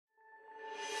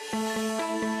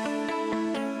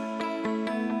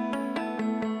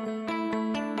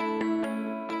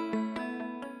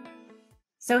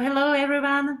So hello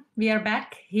everyone, we are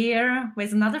back here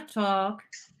with another talk,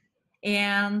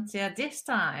 and this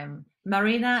time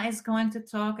Marina is going to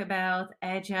talk about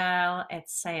Agile at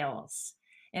sales.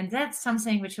 And that's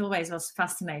something which always was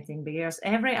fascinating because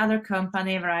every other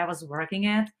company where I was working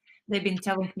at, they've been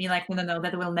telling me like, no,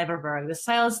 that will never work. The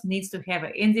sales needs to have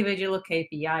individual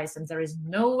KPIs and there is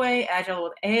no way Agile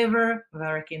would ever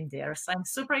work in there. So I'm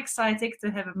super excited to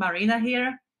have Marina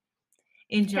here.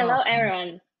 Enjoy. Hello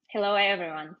everyone. Hello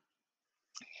everyone.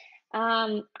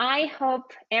 I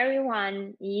hope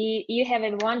everyone, you have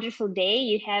a wonderful day.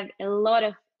 You have a lot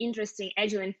of interesting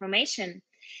Agile information.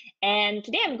 And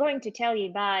today I'm going to tell you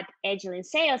about Agile in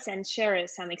sales and share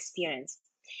some experience.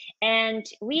 And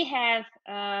we have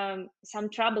some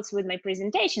troubles with my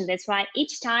presentation. That's why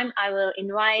each time I will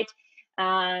invite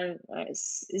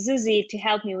Susie to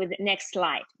help me with the next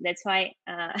slide. That's why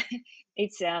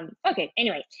it's okay.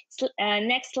 Anyway,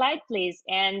 next slide, please.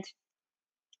 And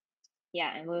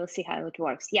yeah, and we'll see how it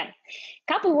works. Yeah,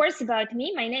 couple words about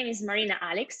me. My name is Marina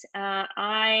Alex.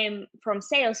 I'm from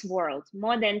sales world.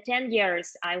 More than 10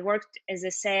 years I worked as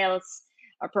a sales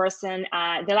person.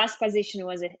 The last position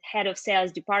was a head of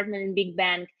sales department in big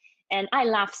bank, and I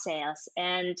love sales.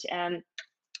 And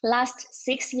last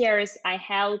 6 years I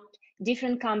helped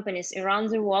different companies around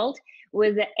the world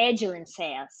with the Agile in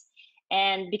sales.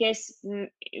 And because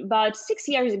about 6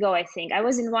 years ago, I think, I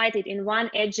was invited in one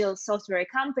Agile software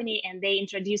company and they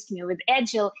introduced me with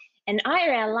Agile. And I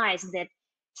realized that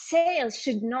sales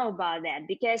should know about that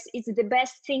because it's the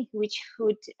best thing which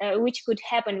could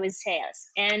happen with sales.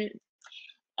 And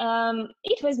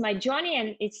it was my journey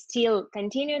and it still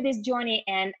continue this journey.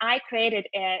 And I created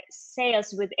a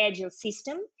sales with Agile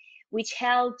system, which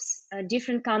helps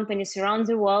different companies around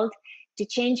the world to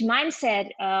change mindset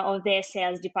of their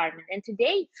sales department. And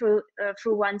today, through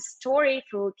one story,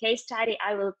 through a case study,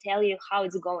 I will tell you how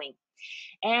it's going.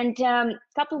 And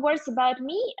couple words about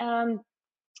me.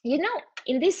 You know,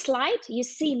 in this slide, you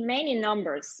see many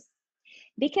numbers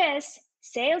because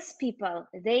salespeople,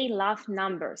 they love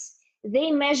numbers.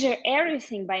 They measure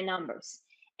everything by numbers.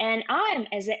 And I am,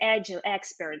 as an Agile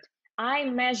expert, I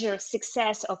measure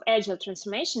success of Agile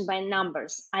transformation by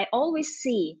numbers. I always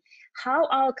see how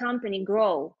our company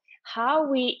grow, how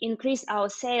we increase our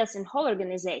sales and whole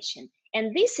organization.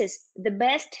 And this is the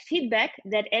best feedback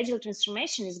that Agile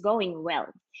transformation is going well.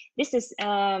 This is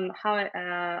how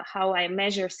I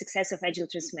measure success of Agile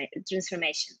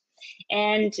transformation.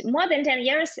 And more than 10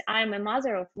 years, I'm a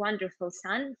mother of wonderful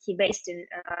son. He based in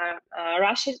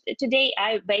Russia today.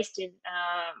 I'm based in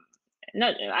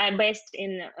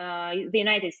the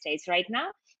United States right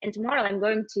now. And tomorrow I'm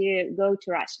going to go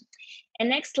to Russia. And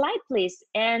next slide, please.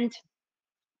 And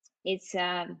it's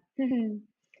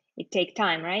it takes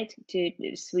time, right, to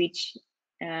switch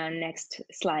next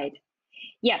slide.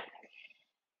 Yeah.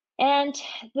 And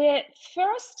the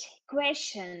first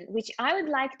question which I would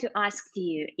like to ask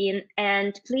you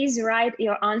and please write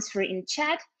your answer in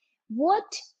chat,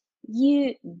 what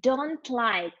you don't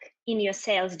like in your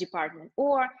sales department,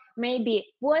 or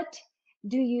maybe what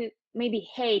do you maybe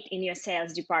hate in your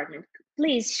sales department?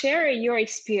 Please share your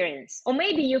experience. Or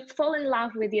maybe you fall in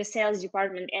love with your sales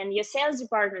department and your sales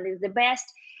department is the best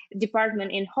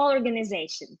department in whole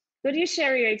organization. Could you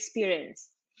share your experience?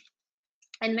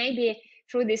 And maybe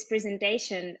through this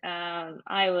presentation,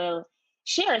 I will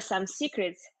share some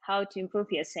secrets how to improve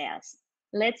your sales.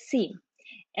 Let's see.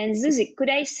 And Susie, could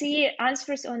I see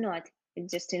answers or not?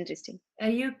 It's just interesting.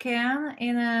 You can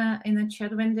in a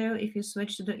chat window if you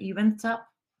switch to the event tab.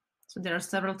 So there are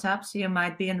several tabs. You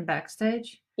might be in the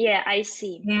backstage. Yeah, I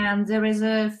see. And there is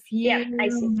a few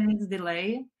minutes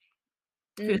delay.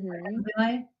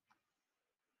 Delay.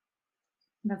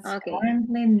 That's okay.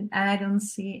 Currently, I don't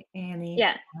see any.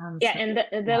 Yeah, yeah, and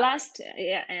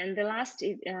the last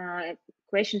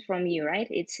question from you, right?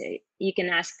 It's you can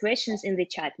ask questions in the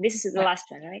chat. This is the last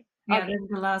one, right? Yeah, okay. This is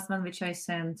the last one which I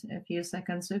sent a few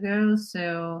seconds ago.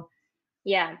 So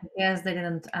yeah, yes, they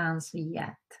didn't answer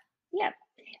yet. Yeah.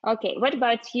 Okay. What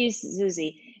about you,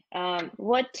 Susie?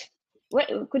 What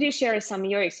could you share some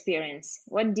of your experience?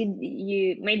 What did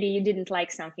you maybe you didn't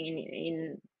like something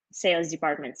in sales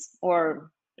departments,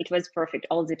 or it was perfect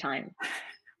all the time?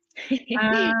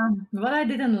 What I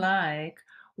didn't like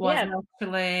was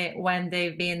actually when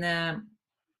they've been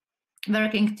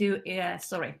working to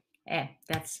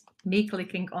that's me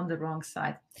clicking on the wrong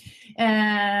side.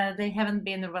 They haven't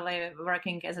been really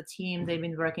working as a team. They've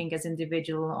been working as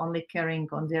individual, only caring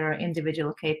on their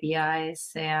individual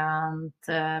KPIs, and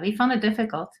we found it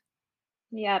difficult.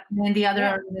 Yeah. In the other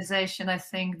organization, I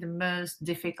think the most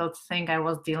difficult thing I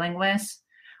was dealing with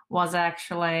was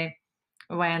actually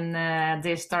when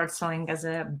they start selling as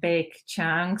a big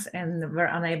chunks and we're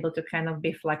unable to kind of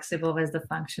be flexible with the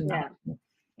functionality. Yeah.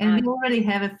 And we already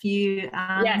have a few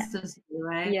answers,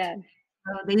 right? Yeah.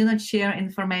 They do not share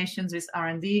information with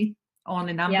R&D,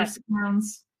 only numbers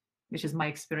counts, which is my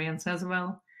experience as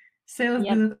well. Sales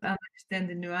do not understand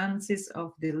the nuances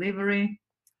of delivery.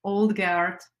 Old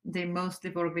guard, they mostly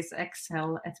work with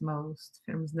Excel at most.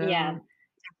 Firms know.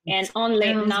 And only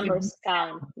Sales numbers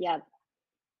count. Yeah.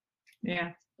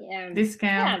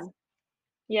 Discount.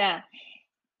 Yeah.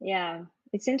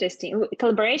 It's interesting.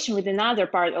 Collaboration with another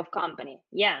part of company.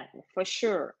 Yeah, for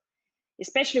sure.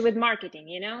 Especially with marketing,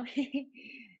 you know.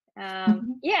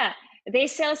 Yeah, they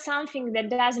sell something that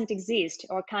doesn't exist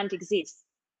or can't exist,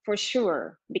 for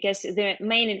sure, because the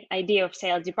main idea of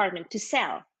sales department to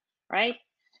sell, right?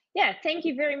 Yeah, thank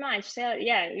you very much. So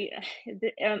yeah,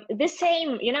 the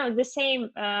same, you know, the same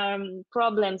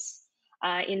problems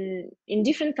in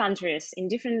different countries, in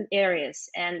different areas.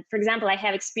 And for example, I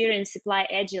have experience supply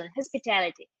Agile in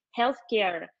hospitality,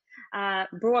 healthcare,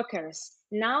 brokers.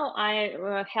 Now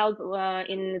I help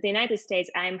in the United States.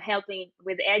 I'm helping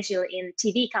with Agile in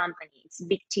TV company. It's a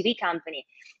big TV company,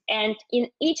 and in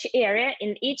each area,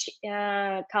 in each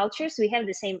cultures, we have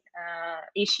the same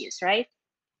issues, right?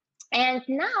 And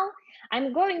now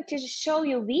I'm going to show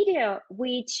you a video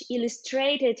which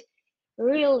illustrated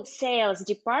real sales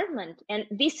department. And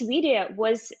this video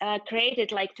was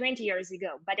created like 20 years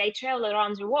ago, but I travel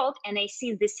around the world and I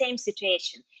see the same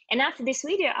situation. And after this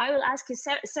video, I will ask you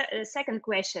a second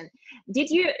question. Did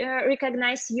you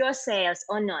recognize your sales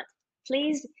or not?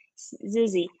 Please,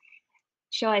 Zuzi,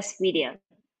 show us video.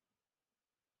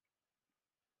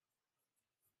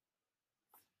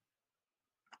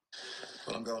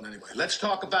 Well, I'm going anyway. Let's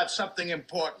talk about something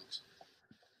important.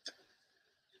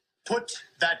 Put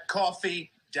that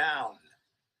coffee down.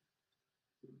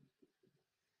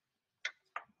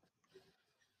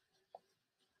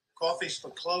 Coffee's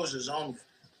for closers only.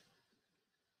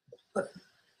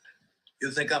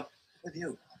 You think I'm with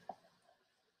you?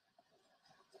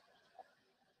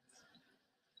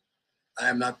 I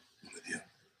am not with you.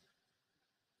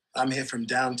 I'm here from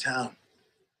downtown.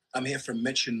 I'm here from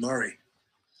Mitch and Murray.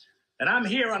 And I'm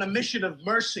here on a mission of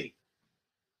mercy.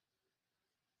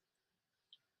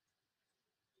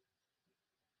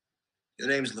 Your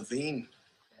name's Levine.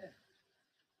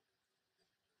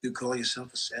 You call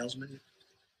yourself a salesman?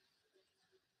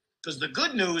 Because the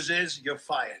good news is you're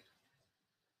fired.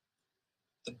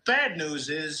 The bad news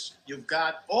is you've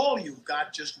got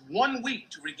just 1 week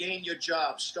to regain your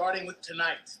job, starting with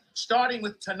tonight. Starting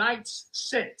with tonight's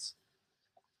sit.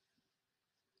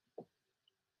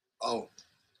 Oh,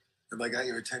 have I got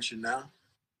your attention now?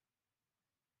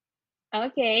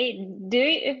 Okay, do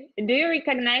you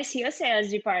recognize your sales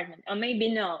department, or maybe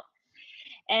no?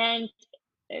 And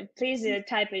please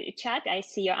type a chat. I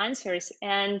see your answers.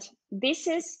 And this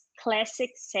is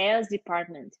classic sales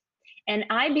department. And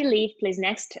I believe, please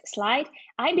next slide.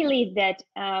 I believe that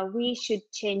we should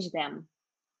change them.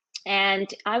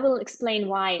 And I will explain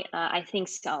why I think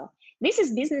so. This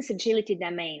is business agility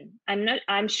domain.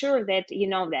 I'm sure that you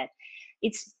know that.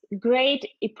 It's great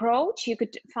approach. You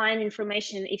could find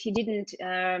information if you didn't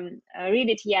read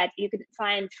it yet. You could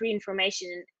find free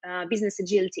information Business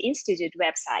Agility Institute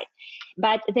website.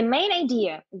 But the main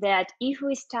idea that if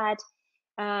we start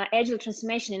agile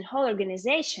transformation in whole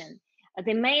organization,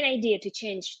 the main idea to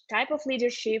change type of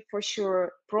leadership for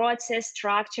sure, process,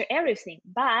 structure, everything.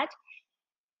 But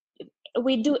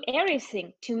we do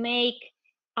everything to make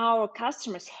our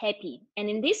customers happy. And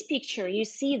in this picture, you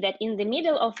see that in the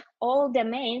middle of all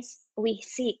domains, we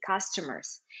see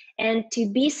customers. And to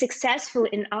be successful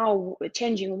in our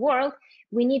changing world,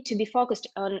 we need to be focused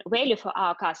on value for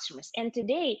our customers. And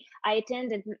today, I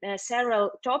attended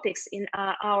several topics in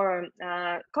our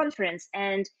conference,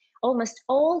 and almost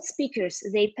all speakers,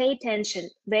 they pay attention,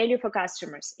 value for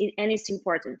customers, and it's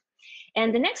important.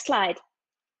 And the next slide,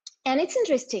 and it's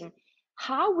interesting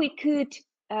how we could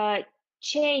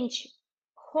change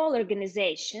whole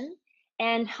organization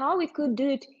and how we could do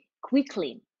it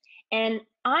quickly. And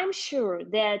I'm sure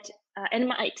that, and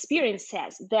my experience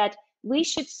says that we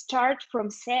should start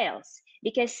from sales,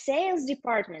 because sales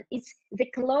department is the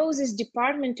closest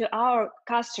department to our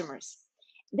customers.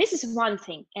 This is one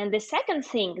thing. And the second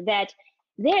thing, that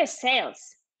their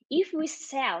sales, if we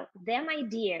sell them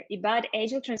idea about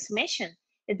agile transformation,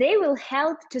 they will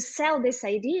help to sell this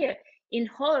idea in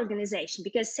whole organization,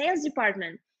 because sales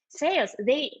department,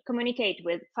 they communicate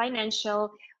with financial,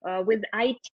 with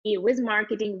IT, with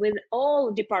marketing, with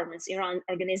all departments around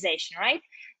organization, right?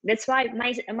 That's why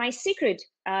my secret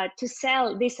to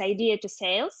sell this idea to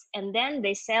sales, and then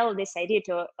they sell this idea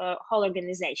to a whole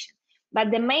organization.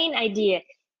 but the main idea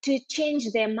to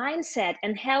change their mindset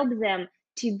and help them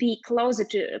to be closer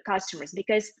to customers,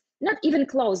 because not even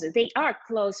closer, they are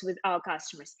close with our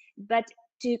customers, but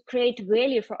to create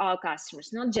value for our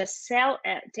customers, not just sell,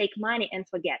 take money and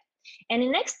forget. And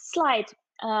in next slide,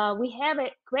 we have a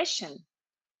question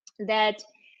that,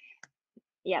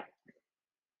 yeah,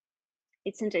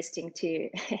 it's interesting to,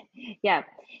 yeah,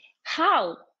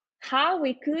 how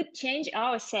we could change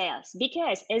our sales,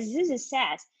 because as Zizi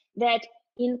says, that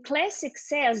in classic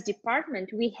sales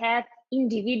department, we have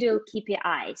individual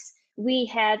KPIs, we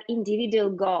have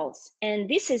individual goals, and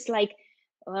this is like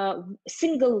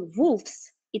single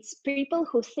wolves. It's people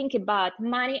who think about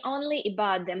money only,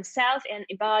 about themselves and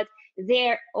about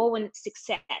their own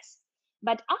success.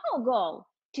 But our goal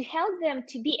to help them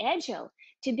to be agile,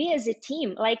 to be as a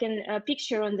team, like in a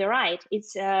picture on the right,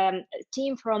 it's a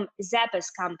team from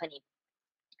Zappos company.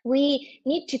 We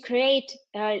need to create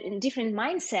a different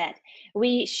mindset.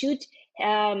 We should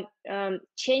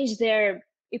change their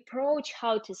approach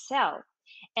how to sell.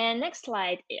 And next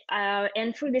slide,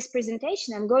 and through this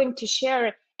presentation, I'm going to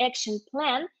share action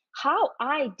plan, how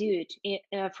I do it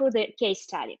through the case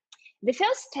study. The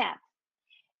first step,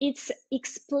 it's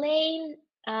explain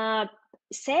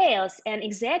sales and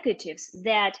executives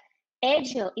that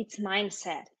Agile, it's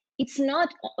mindset. It's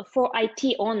not for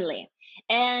IT only.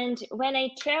 And when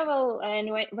I travel and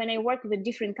when I work with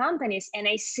different companies and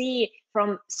I see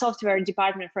from software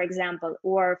department, for example,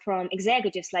 or from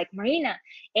executives like Marina,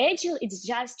 Agile is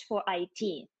just for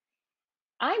IT.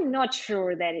 I'm not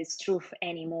sure that it's true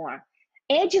anymore.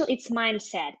 Agile, it's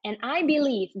mindset. And I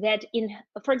believe that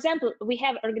for example, we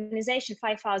have organization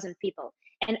 5,000 people.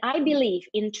 And I believe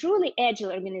in truly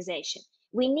agile organization,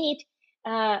 we need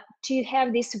to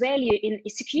have this value in a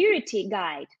security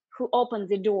guide who opened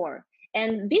the door,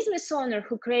 and business owner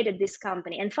who created this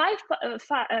company, and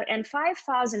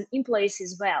 5,000 employees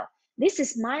as well. This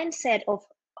is mindset of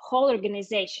whole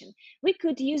organization. We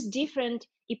could use different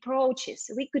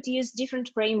approaches, we could use different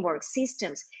frameworks,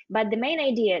 systems, but the main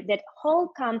idea that whole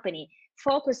company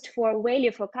focused for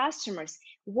value for customers,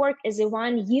 work as a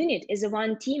one unit, as a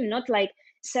one team, not like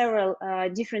several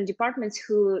different departments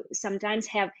who sometimes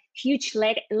have huge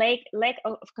lack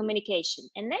of communication.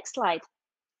 And next slide.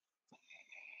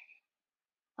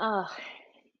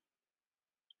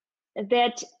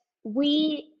 That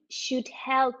we should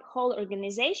help whole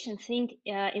organization think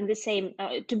in the same,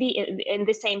 to be in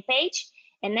the same page.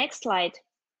 And next slide.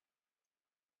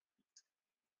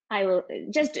 I will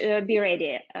just be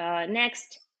ready.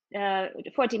 Next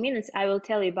 40 minutes, I will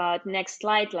tell you about next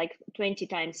slide like 20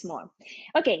 times more.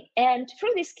 Okay, and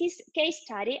through this case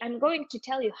study, I'm going to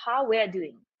tell you how we're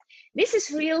doing. This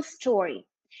is real story.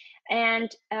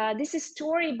 And this is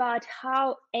story about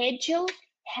how Agile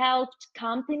helped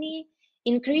company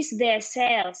increase their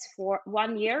sales for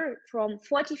 1 year from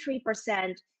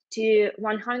 43% to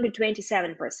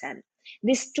 127%.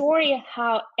 This story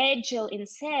how Agile in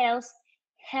sales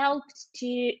helped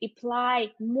to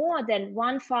apply more than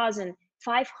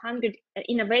 1,500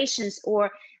 innovations or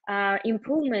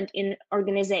improvement in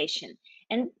organization.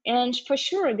 And for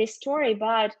sure, this story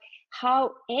about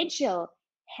how Agile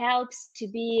helps to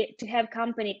have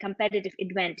company competitive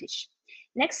advantage.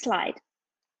 Next slide.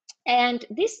 And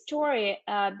this story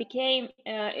became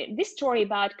this story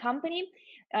about company,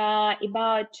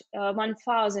 about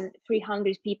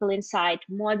 1,300 people inside,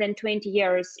 more than 20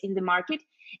 years in the market.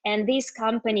 And this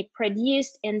company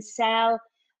produced and sell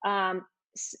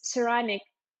ceramic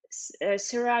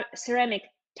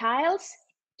tiles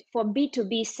for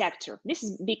B2B sector. This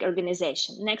is big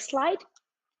organization. Next slide.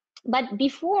 But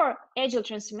before Agile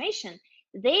transformation,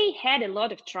 they had a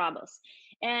lot of troubles.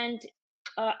 And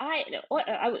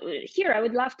here I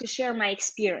would love to share my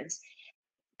experience.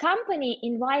 Company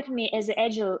invite me as an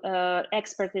Agile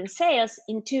expert in sales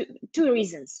in two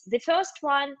reasons. The first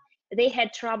one, they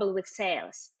had trouble with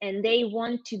sales and they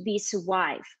want to be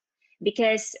survive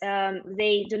because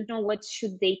they don't know what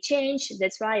should they change.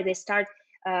 That's why they start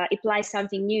apply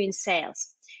something new in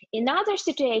sales. In other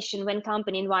situation, when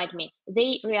company invite me,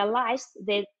 they realized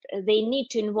that they need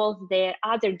to involve their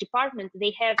other department.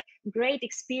 They have great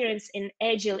experience in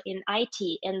Agile in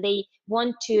IT, and they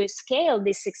want to scale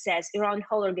this success around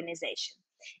whole organization.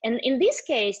 And in this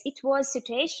case, it was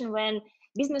situation when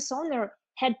business owner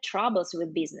had troubles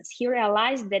with business. He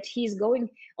realized that he's going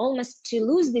almost to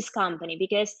lose this company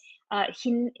because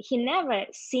he never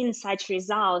seen such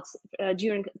results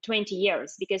during 20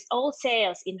 years, because all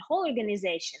sales in whole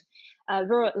organization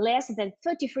were less than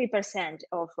 33%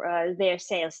 of their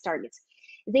sales targets.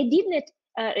 They didn't,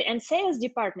 and sales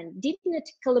department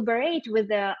didn't collaborate with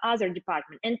the other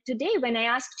department. And today, when I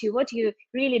asked you what you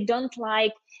really don't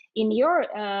like in your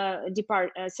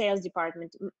sales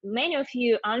department, many of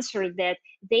you answered that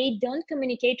they don't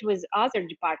communicate with other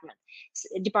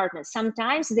departments.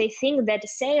 Sometimes they think that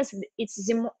sales it's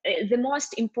the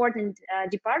most important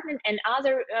department, and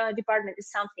other department is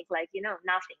something like, you know,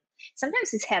 nothing.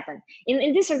 Sometimes it's happened.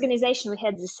 In this organization, we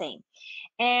had the same.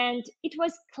 And it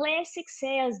was classic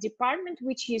sales department,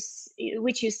 which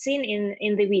you've seen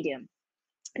in the video.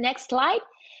 Next slide.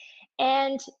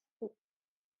 And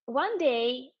one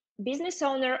day, business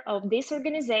owner of this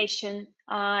organization,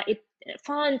 it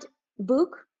found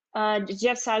book,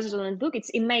 Jeff Sutherland book. It's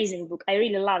amazing book. I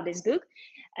really love this book.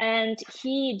 And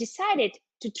he decided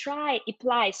to try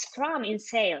apply Scrum in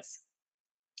sales.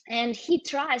 And he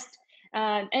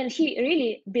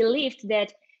really believed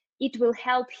that it will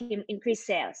help him increase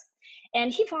sales.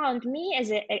 And he found me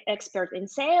as an expert in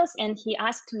sales, and he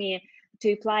asked me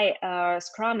to apply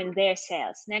Scrum in their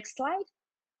sales. Next slide.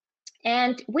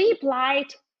 And we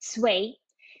applied Sway.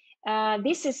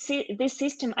 This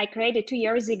system I created 2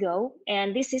 years ago,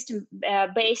 and this system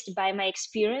based by my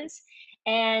experience,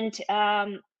 and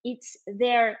it's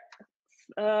there.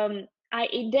 I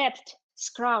adapt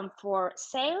Scrum for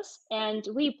sales, and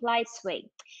we applied Sway.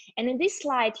 And in this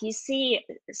slide, you see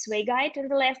Sway guide on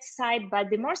the left side, but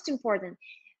the most important,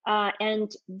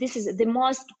 and this is the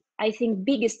most, I think,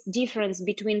 biggest difference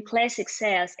between classic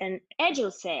sales and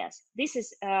agile sales. This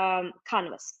is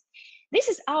Canvas. This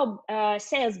is our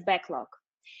sales backlog.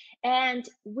 And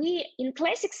in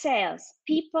classic sales,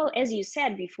 people, as you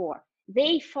said before,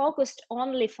 they focused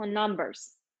only for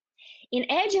numbers. In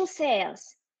agile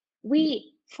sales,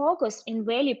 we focused in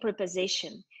value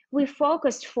proposition. We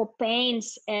focused for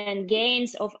pains and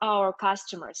gains of our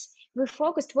customers. We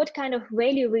focused what kind of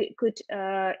value we could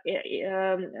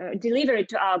deliver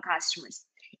to our customers.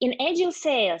 In agile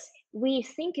sales, we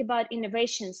think about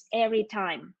innovations every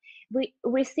time.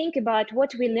 We think about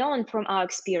what we learn from our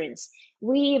experience.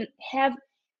 We have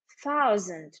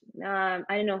thousands,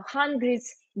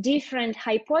 hundreds different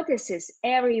hypotheses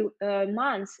every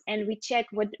month, and we check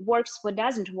what works, what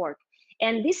doesn't work.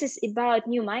 And this is about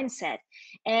new mindset.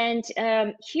 And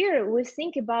here we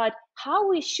think about how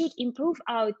we should improve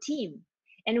our team.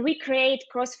 And we create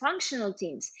cross-functional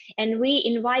teams, and we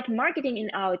invite marketing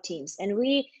in our teams, and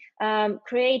we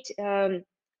create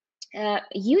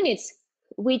units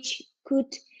which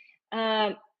could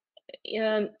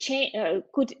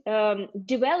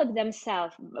develop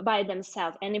themselves by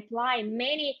themselves and apply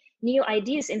many new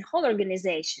ideas in whole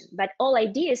organization. But all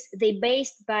ideas, they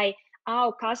based by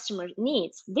our customer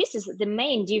needs. This is the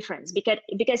main difference,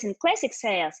 because in classic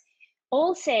sales,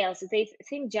 all sales, they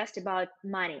think just about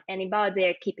money and about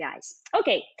their KPIs.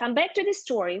 Okay, come back to the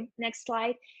story. Next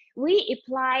slide. We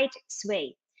applied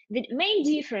Sway. The main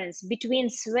difference between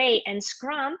Sway and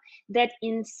Scrum, that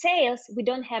in sales, we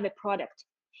don't have a product.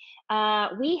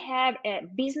 We have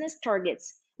business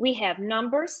targets. We have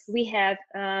numbers. We have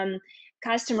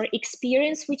customer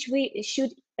experience, which we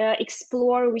should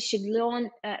explore. We should learn.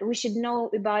 We should know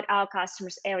about our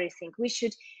customers, everything. We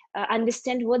should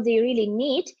understand what they really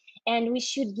need, and we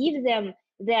should give them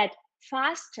that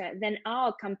faster than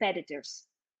our competitors.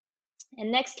 And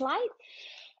next slide.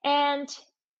 And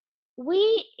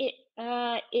we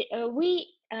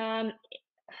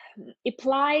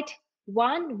applied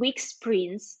 1 week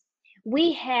sprints.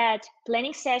 We had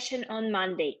planning session on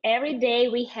Monday. Every day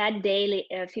we had daily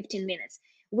 15 minutes.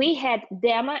 We had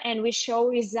demo, and we show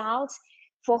results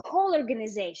for whole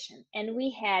organization. And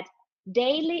we had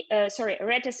daily,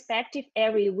 retrospective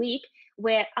every week,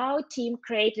 where our team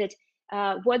created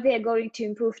what they're going to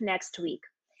improve next week.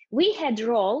 We had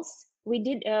roles. We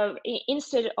did,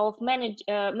 instead of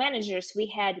managers, we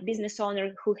had business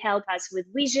owner who helped us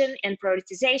with vision and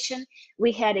prioritization.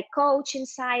 We had a coach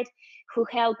inside who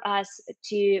helped us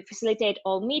to facilitate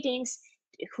all meetings,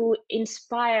 who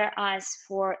inspire us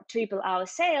for triple our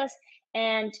sales.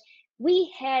 And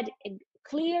we had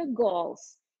clear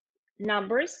goals,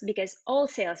 numbers, because all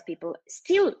salespeople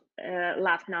still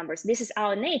love numbers. This is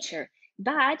our nature.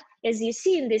 But as you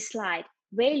see in this slide,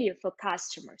 value for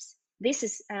customers. This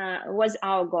is was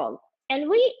our goal. And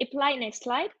we apply, next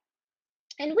slide,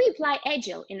 and we apply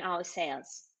Agile in our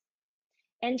sales.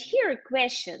 And here a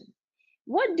question,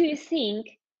 what do you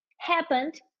think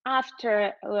happened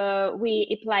after we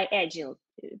apply Agile?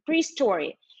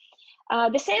 Pre-story.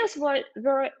 The sales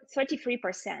were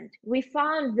 33%. We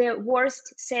found the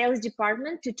worst sales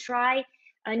department to try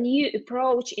a new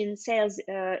approach in sales,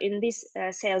 in this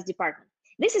sales department.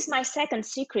 This is my second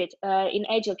secret in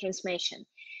Agile transformation.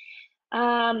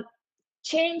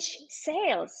 Change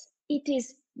sales, it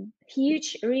is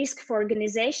huge risk for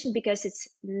organization because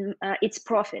it's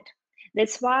profit.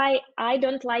 That's why I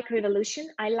don't like revolution.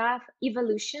 I love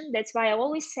evolution. That's why I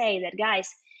always say that, guys,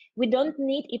 we don't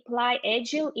need apply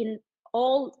Agile in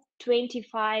all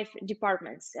 25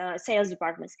 departments, sales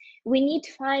departments. We need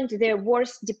to find the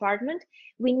worst department.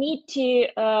 We need to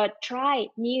try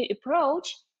new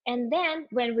approach. And then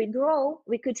when we grow,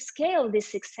 we could scale this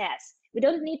success. We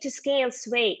don't need to scale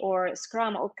Sway or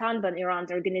Scrum or Kanban around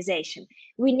the organization.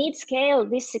 We need scale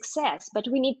this success, but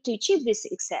we need to achieve this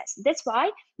success. That's why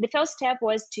the first step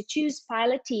was to choose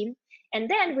pilot team, and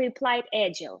then we applied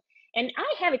Agile. And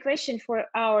I have a question for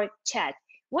our chat.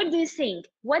 What do you think?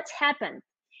 What happened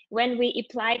when we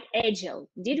applied Agile?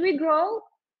 Did we grow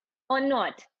or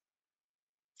not?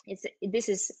 This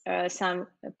is some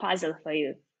puzzle for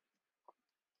you.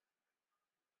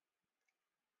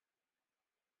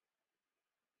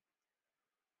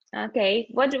 Okay,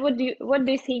 what do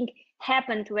you think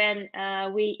happened when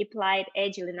we applied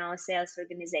Agile in our sales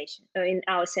organization, or in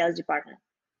our sales department?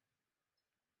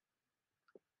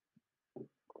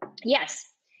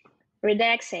 Yes,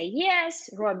 Redax say yes.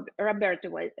 Roberto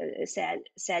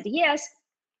said yes.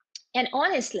 And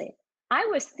honestly, I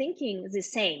was thinking the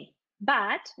same.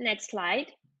 But next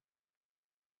slide.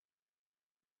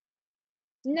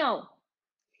 No,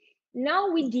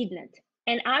 we didn't.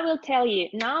 And I will tell you,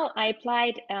 now I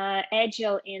applied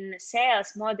Agile in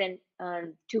sales more than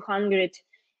 200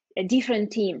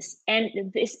 different teams,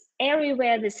 and this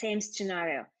everywhere the same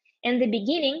scenario. In the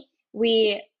beginning,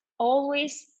 we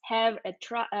always have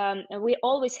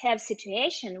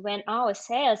situation when our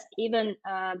sales even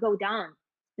go down.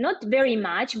 Not very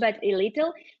much, but a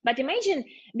little. But imagine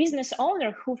business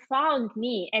owner who found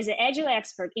me as an Agile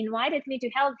expert, invited me to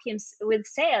help him with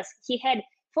sales. He had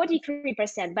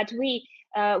 43%, but we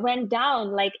went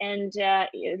down, and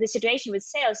the situation with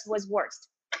sales was worse.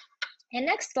 And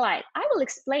next slide, I will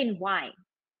explain why.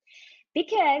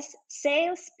 Because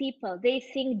salespeople, they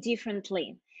think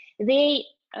differently. They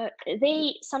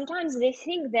sometimes they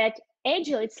think that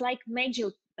Agile, it's like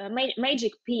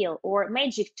magic pill or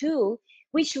magic tool,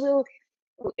 which will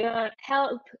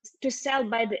help to sell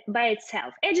by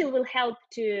itself. Agile will help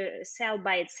to sell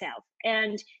by itself,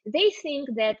 and they think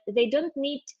that they don't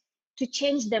need to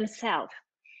change themselves.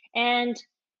 And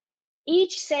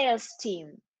each sales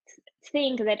team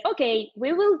think that, okay,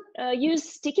 we will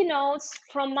use sticky notes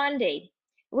from Monday,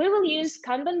 we will use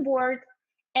Kanban board,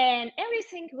 and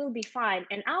everything will be fine,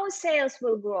 and our sales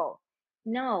will grow.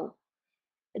 No,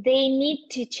 they need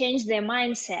to change their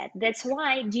mindset. That's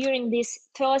why during these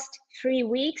first 3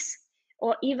 weeks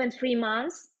or even 3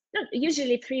 months, not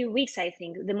usually 3 weeks, I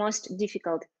think the most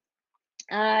difficult,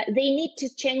 they need to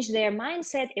change their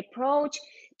mindset, approach,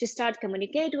 to start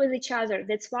communicate with each other.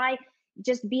 That's why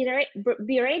just be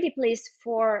ready, please,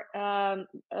 for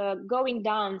going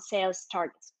down sales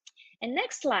targets. And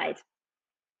next slide.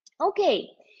 Okay,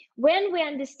 when we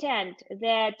understand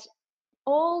that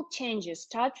all changes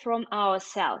start from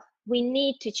ourselves, we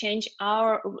need to change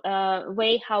our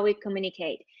way how we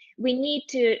communicate. We need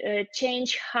to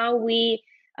change how we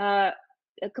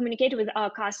communicate with our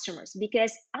customers,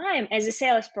 because as a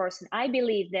salesperson, I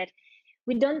believe that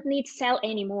we don't need sell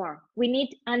anymore. We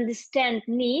need understand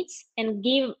needs and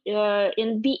give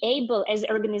and be able as an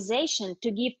organization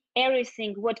to give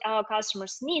everything what our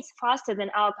customers needs faster than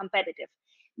our competitive.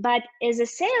 But as a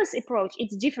sales approach,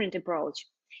 it's different approach.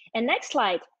 And next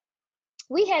slide,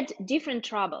 we had different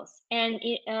troubles, and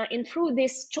through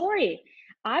this story,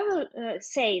 I will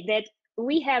say that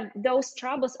we have those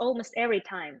troubles almost every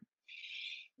time.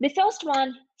 The first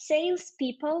one,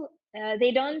 salespeople,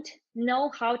 they don't know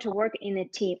how to work in a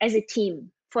team, as a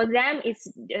team. For them, it's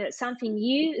something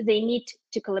new. They need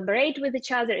to collaborate with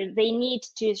each other. They need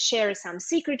to share some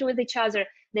secret with each other.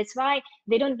 That's why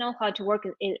they don't know how to work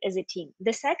as a team.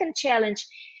 The second challenge,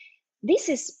 this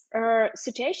is a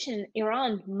situation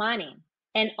around money,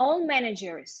 and all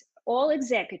managers, all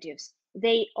executives,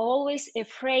 they always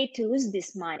afraid to lose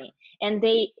this money, and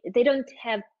they don't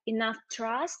have enough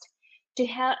trust to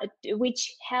help,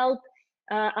 which help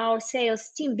our sales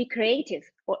team be creative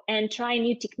and try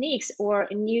new techniques or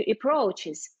new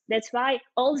approaches. That's why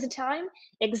all the time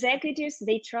executives,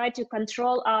 they try to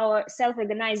control our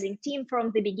self-organizing team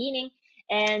from the beginning,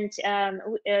 and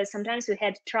sometimes we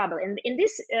had trouble. And in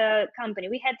this company,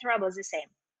 we had trouble the same.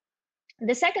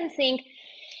 The second thing,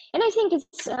 and I think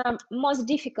it's most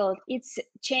difficult, it's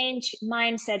change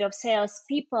mindset of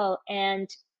salespeople, and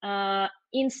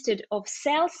instead of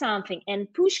sell something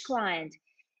and push client,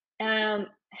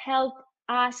 help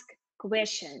ask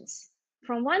questions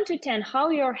from 1 to 10, how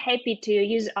you're happy to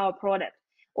use our product,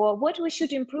 or what we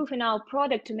should improve in our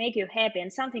product to make you happy,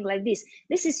 and something like this.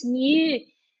 This is new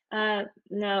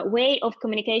way of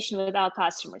communication with our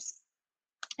customers.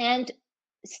 And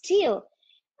still,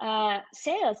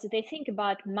 sales, they think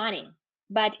about money,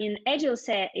 but in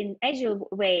agile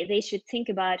way, they should think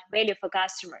about value for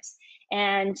customers.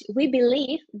 And we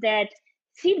believe that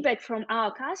feedback from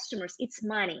our customers, it's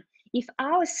money. If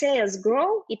our sales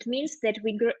grow, it means that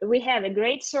we have a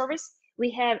great service, we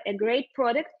have a great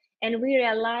product, and we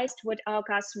realized what our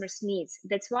customers needs.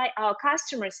 That's why our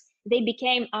customers, they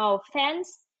became our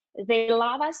fans, they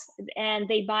love us, and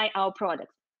they buy our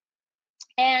product.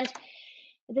 And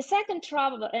the second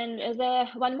trouble, and the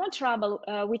one more trouble,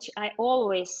 which I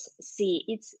always see,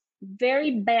 it's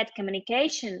very bad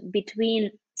communication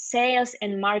between sales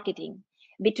and marketing,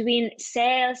 between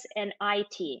sales and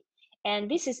IT.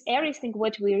 And this is everything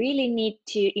what we really need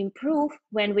to improve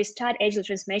when we start Agile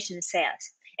transformation in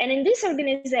sales. And in this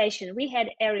organization, we had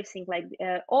everything, like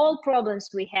all problems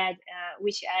we had,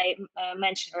 which I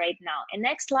mentioned right now. And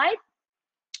next slide,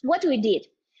 what we did,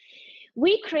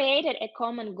 we created a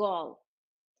common goal.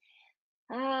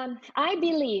 I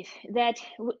believe that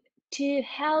to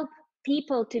help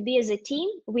people to be as a team,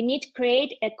 we need to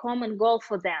create a common goal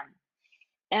for them.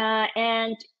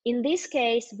 And in this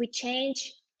case, we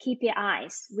change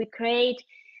KPIs. We create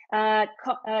a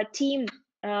team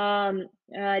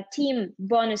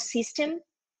bonus system,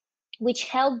 which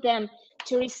help them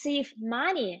to receive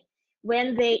money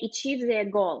when they achieve their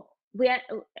goal.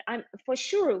 For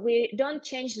sure, we don't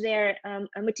change their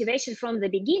motivation from the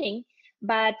beginning,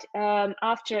 but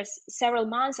after several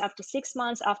months, after 6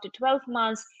 months, after 12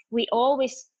 months, we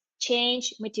always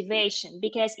change motivation,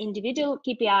 because individual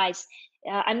KPIs,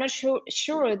 I'm not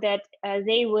sure that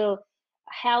they will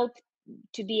help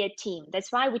to be a team.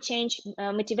 That's why we change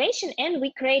motivation, and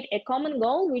we create a common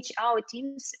goal which our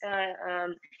teams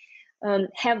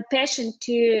have passion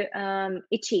to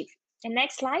achieve. And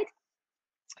next slide.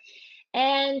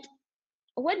 And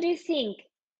what do you think?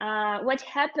 What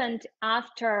happened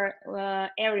after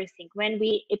everything, when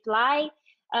we apply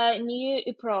a new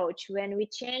approach, when we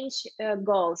change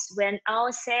goals, when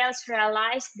our sales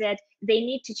realize that they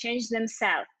need to change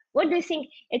themselves? What do you think?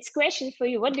 It's a question for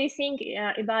you. What do you think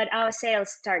about our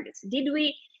sales targets? Did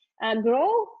we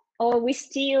grow, or we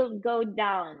still go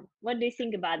down? What do you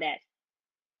think about that?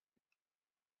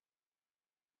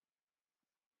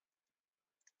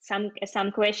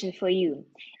 Some question for you,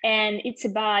 and it's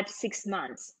about 6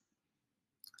 months.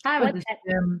 I would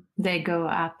assume they go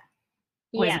up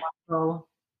with one goal.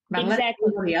 But exactly. Let's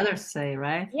see what the others say,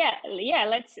 right? Yeah.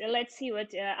 Let's see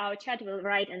what our chat will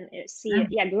write and see.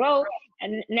 Yeah, grow.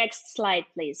 And next slide,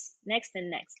 please. Next and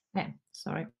next. Yeah,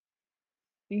 sorry.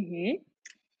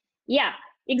 Yeah,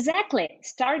 exactly.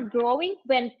 Start growing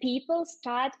when people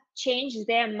start change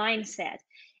their mindset.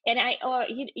 And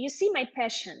you see my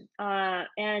passion,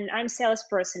 and I'm a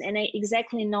salesperson, and I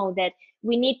exactly know that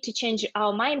we need to change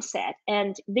our mindset.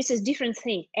 And this is different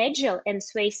thing, Agile and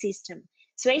Sway system.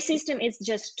 Sway system is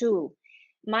just tool.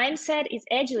 Mindset is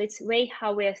Agile. It's way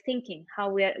how we are thinking, how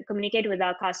we communicate with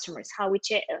our customers, how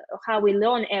we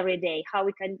learn every day, how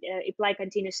we can apply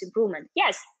continuous improvement.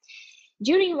 Yes.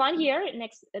 During 1 year,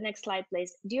 next slide,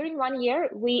 please. During 1 year,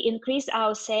 we increased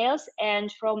our sales,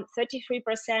 and from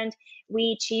 33%,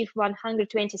 we achieved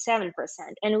 127%.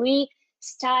 And we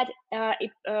start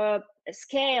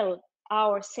scale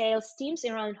our sales teams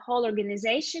around whole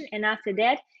organization. And after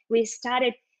that, we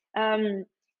started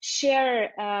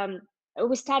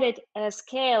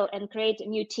scale and create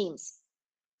new teams.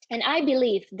 And I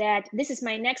believe that this is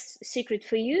my next secret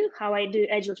for you, how I do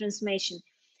Agile transformation.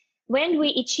 When we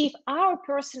achieve our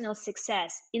personal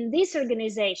success in this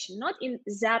organization, not in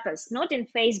Zappos, not in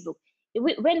Facebook,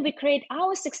 when we create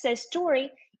our success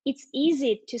story, it's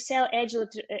easy to sell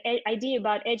idea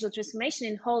about Agile transformation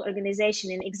in whole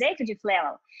organization in executive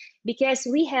level, because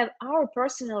we have our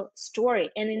personal story.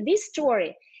 And in this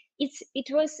story, it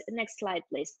was, next slide,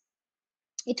 please.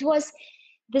 It was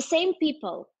the same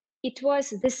people. It was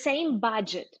the same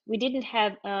budget. We didn't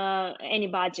have any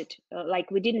budget, like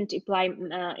we didn't apply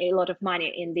a lot of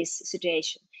money in this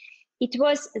situation. It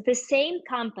was the same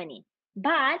company,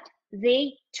 but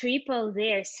they tripled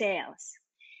their sales.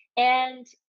 And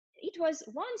it was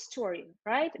one story,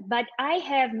 right? But I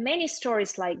have many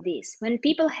stories like this. When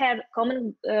people have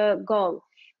common goal,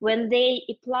 when they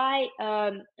apply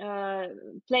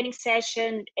planning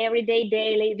session, everyday,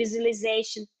 daily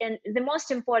visualization, and the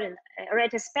most important,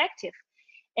 retrospective,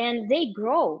 and they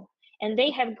grow, and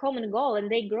they have common goal, and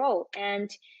they grow. And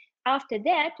after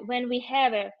that, when we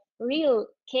have a real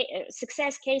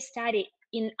success case study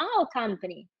in our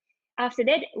company, after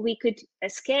that, we could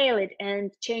scale it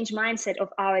and change mindset of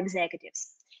our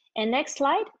executives. And next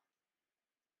slide.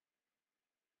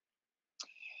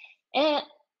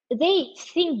 they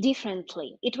think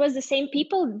differently. It was the same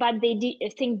people, but they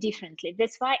think differently.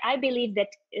 That's why I believe that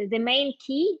the main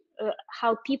key,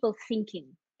 how people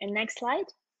thinking. And next slide.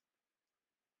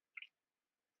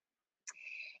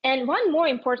 And one more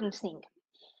important thing.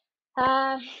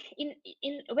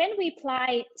 When we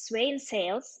apply SWAY in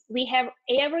sales, we have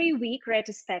every week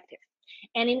retrospective.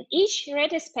 And in each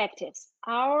retrospective,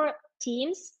 our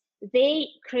teams, they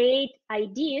create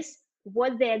ideas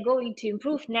what they're going to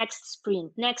improve next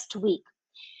sprint, next week.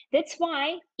 That's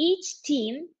why each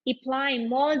team apply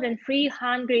more than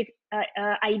 300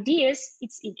 ideas.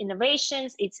 It's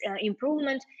innovations, it's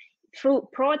improvement through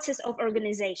process of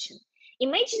organization.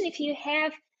 Imagine if you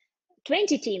have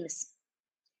 20 teams.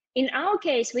 In our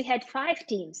case, we had 5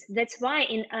 teams. That's why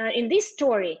in this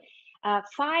story,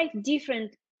 5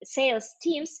 different sales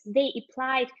teams, they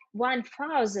applied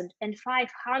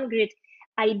 1,500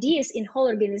 ideas in whole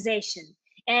organization.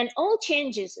 And all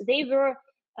changes, they were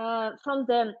from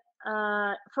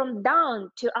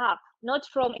down to up, not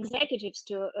from executives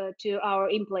to our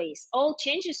employees. All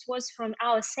changes was from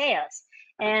our sales.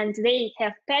 And they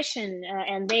have passion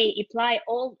and they apply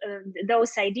all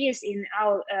those ideas in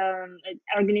our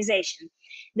organization.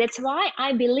 That's why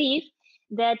I believe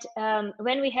that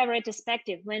when we have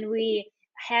retrospective, when we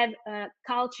have a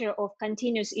culture of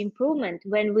continuous improvement,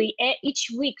 when we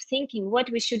each week thinking what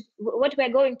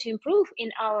we're going to improve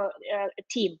in our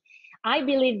team, I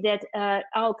believe that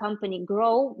our company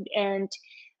grow and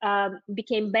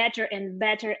became better and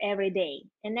better every day.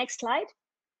 And next slide.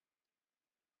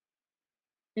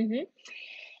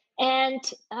 And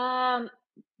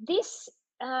this,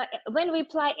 when we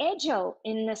apply Agile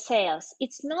in the sales,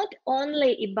 it's not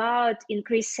only about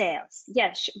increased sales.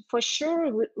 Yes, for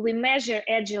sure, we measure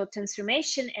Agile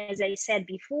transformation, as I said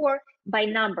before, by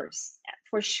numbers.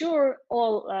 For sure,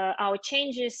 all our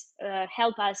changes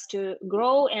help us to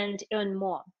grow and earn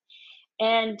more.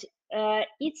 And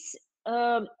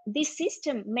this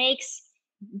system makes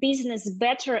business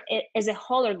better as a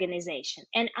whole organization.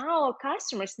 And our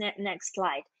customers, next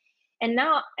slide, and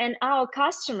our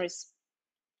customers,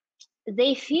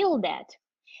 they feel that,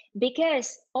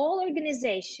 because all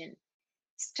organization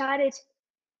started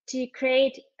to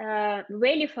create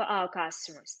value for our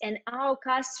customers, and our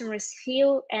customers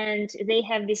feel and they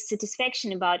have this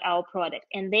satisfaction about our product,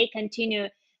 and they continue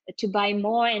to buy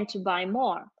more and to buy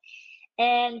more.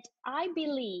 And I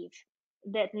believe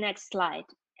that, next slide,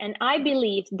 and I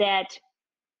believe that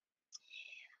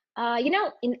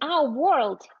in our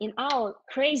world, in our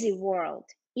crazy world,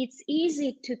 it's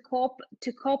easy to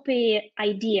copy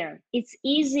idea. It's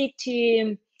easy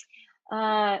to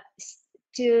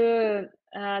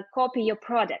copy your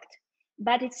product,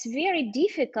 but it's very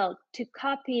difficult to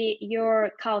copy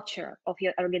your culture of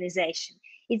your organization.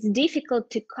 It's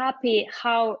difficult to copy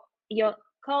how your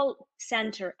call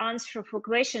center answer for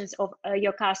questions of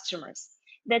your customers.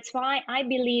 That's why I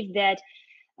believe that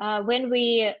when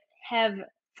we have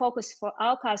focus for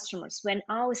our customers, when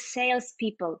our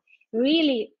salespeople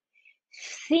really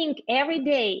think every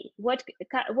day what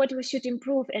we should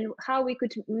improve and how we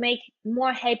could make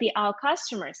more happy our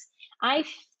customers, I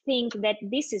think that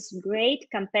this is great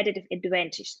competitive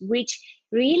advantage, which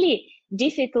really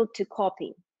difficult to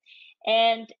copy.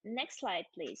 And next slide,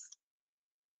 please.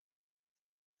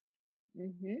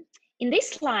 In this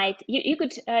slide, you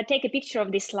could take a picture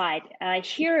of this slide.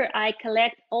 Here I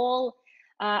collect all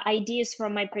ideas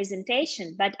from my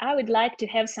presentation, but I would like to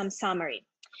have some summary.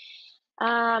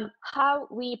 How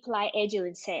we apply Agile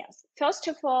in sales. First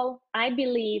of all, I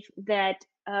believe that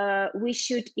we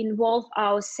should involve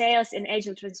our sales in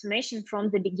Agile transformation from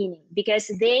the beginning,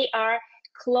 because they are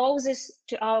closest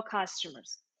to our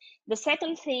customers. The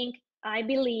second thing, I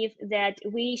believe that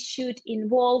we should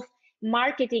involve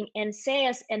marketing and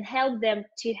sales and help them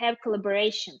to have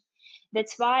collaboration.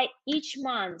 That's why each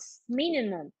month,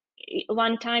 minimum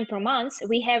 1 time per month,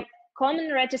 we have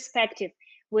common retrospective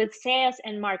with sales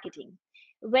and marketing.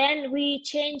 When we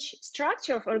change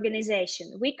structure of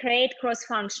organization, we create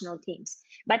cross-functional teams.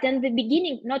 But in the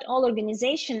beginning, not all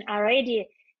organizations are ready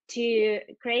to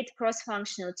create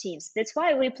cross-functional teams. That's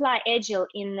why we apply Agile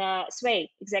in SWAY,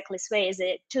 exactly SWAY as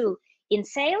a tool in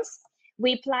sales.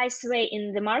 We apply SWAY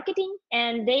in the marketing,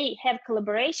 and they have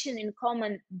collaboration in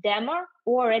common demo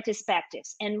or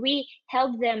retrospectives. And we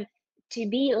help them to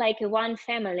be like a one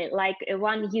family, like a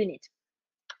one unit.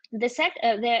 The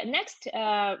next,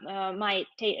 my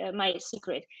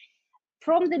secret,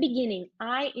 from the beginning,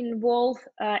 I involve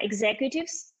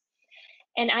executives,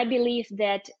 and I believe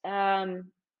that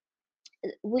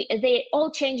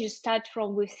all changes start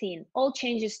from within. All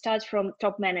changes start from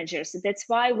top managers. That's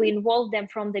why we involve them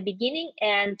from the beginning.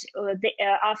 And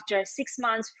after 6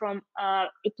 months from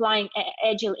applying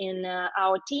Agile in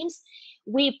our teams,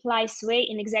 we apply Sway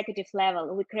in executive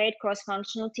level. We create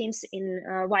cross-functional teams in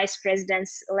vice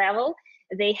presidents level.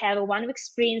 They have a 1 week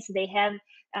sprints. They have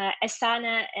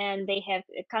Asana, and they have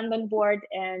a Kanban board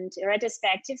and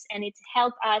retrospectives, and it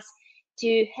helps us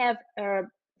to have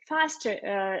faster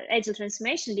Agile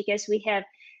transformation, because we have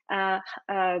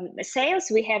sales,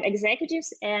 we have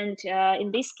executives, and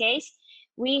in this case,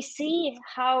 we see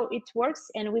how it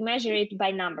works and we measure it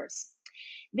by numbers.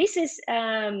 This is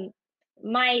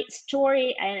my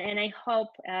story, and I hope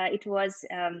it was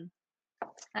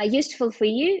useful for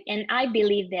you. And I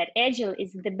believe that Agile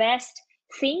is the best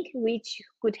thing which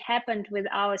could happen with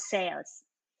our sales.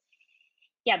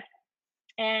 Yeah,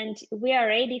 and we are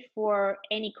ready for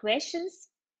any questions,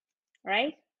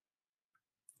 right?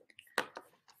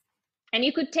 And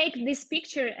you could take this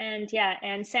picture and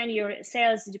send your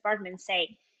sales department,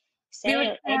 say We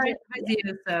will share it with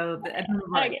you, so I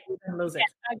don't worry, okay. you can lose it.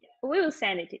 Okay. We will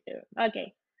send it to you.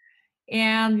 Okay.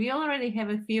 And we already have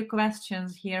a few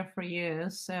questions here for you.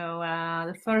 So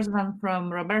the first one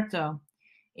from Roberto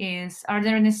is, are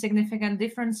there any significant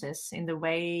differences in the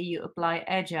way you apply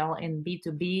Agile in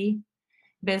B2B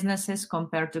businesses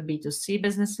compared to B2C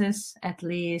businesses, at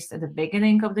least at the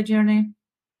beginning of the journey?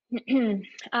 It's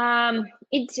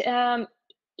a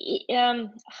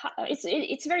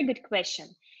very good question.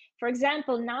 For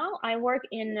example, now I work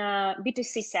in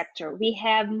B2C sector. We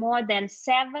have more than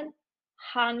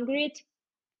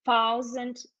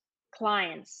 700,000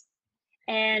 clients,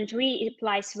 and we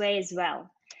apply Sway as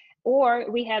well. Or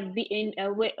we have we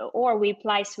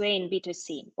apply Sway in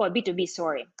B2C or B2B,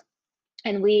 sorry.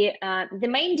 And we the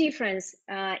main difference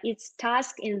it's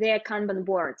task in their Kanban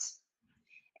boards.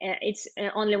 It's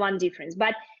only one difference,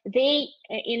 but they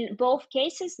in both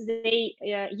cases they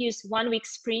use 1 week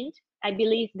sprint. I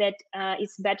believe that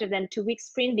it's better than 2 week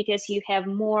sprint, because you have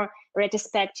more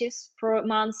retrospectives per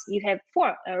month. You have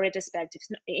 4 retrospectives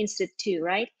instead of 2,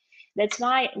 right? That's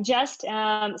why just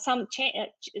some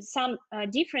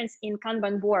difference in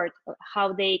Kanban board,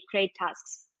 how they create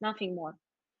tasks, nothing more.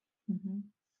 Mm-hmm.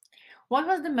 What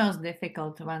was the most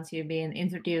difficult once you've been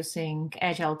introducing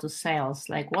Agile to sales?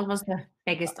 Like, what was the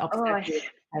biggest obstacle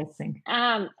I think?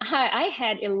 I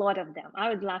had a lot of them. I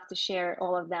would love to share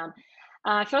all of them.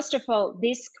 First of all,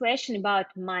 this question about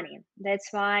money.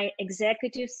 That's why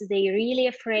executives, they really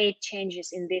afraid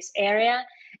changes in this area,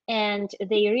 and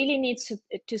they really need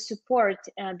to support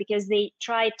because they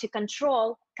try to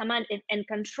control, command and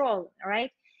control,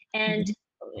 right? And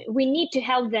we need to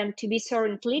help them to be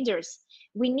servant leaders.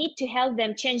 We need to help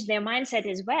them change their mindset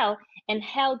as well, and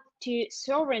help to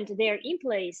servant their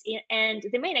employees. And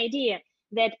the main idea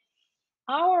that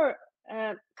our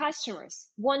customers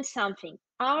want something,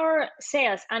 our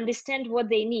sales understand what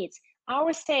they need,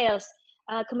 our sales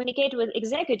communicate with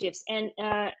executives and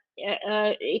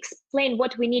explain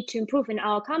what we need to improve in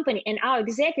our company, and our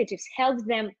executives help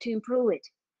them to improve it.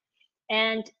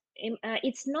 And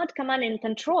it's not command and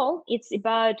control, it's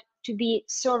about to be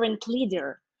servant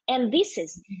leader. And this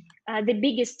is the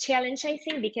biggest challenge, I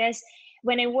think, because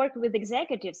when I work with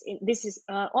executives, this is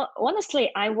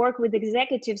honestly, I work with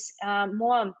executives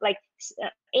more like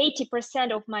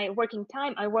 80% of my working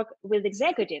time. I work with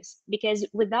executives, because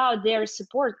without their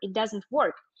support, it doesn't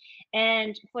work.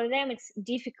 And for them, it's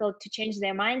difficult to change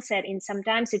their mindset. And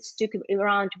sometimes it took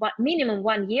around minimum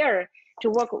 1 year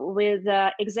to work with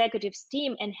executives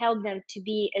team and help them to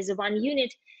be as a one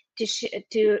unit, to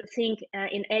think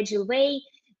in Agile way,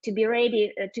 to be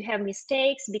ready to have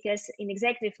mistakes, because in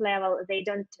executive level, they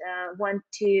don't want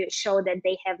to show that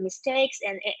they have mistakes.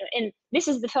 And this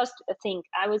is the first thing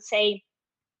I would say,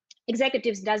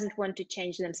 executives doesn't want to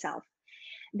change themselves.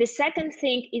 The second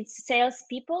thing is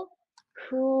salespeople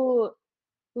who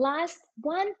last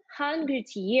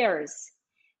 100 years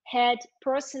had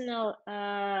personal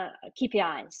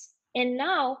KPIs, and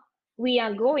now we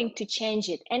are going to change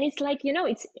it. And it's like, you know,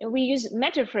 we use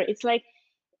metaphor. It's like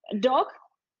a dog,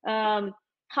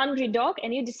 hungry dog,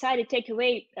 and you decide to take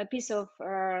away a piece of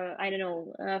I don't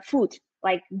know, food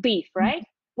like beef, right?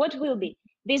 What will be?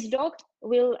 This dog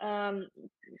will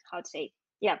how to say,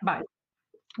 yeah,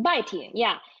 bite you.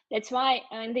 Yeah, that's why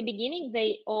in the beginning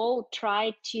they all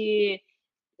try to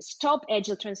stop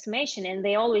Agile transformation, and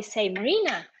they always say,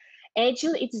 Marina,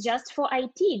 Agile, it's just for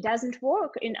IT, it doesn't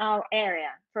work in our area,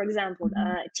 for example,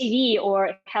 TV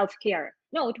or healthcare.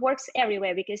 No, it works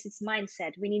everywhere, because it's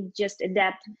mindset. We need just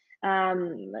adapt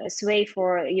Sway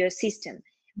for your system.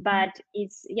 But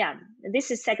it's, yeah, this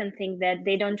is second thing, that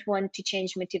they don't want to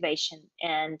change motivation.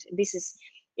 And this is,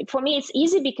 for me, it's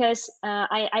easy because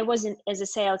I wasn't as a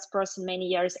salesperson many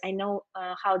years. I know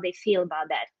how they feel about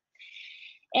that.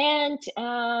 And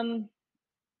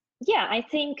yeah, I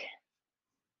think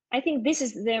this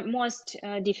is the most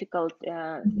difficult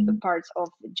parts of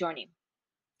the journey.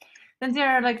 Then there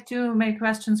are like two main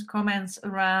questions, comments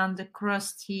around the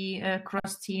cross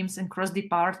teams and cross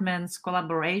departments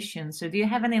collaboration. So do you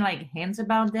have any like hints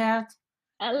about that?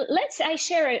 I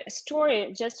share a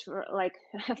story just like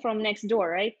from next door,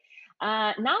 right?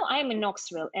 Now I'm in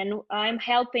Knoxville and I'm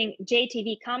helping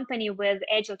JTV company with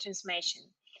Agile transformation.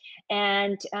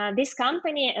 And this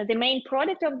company, the main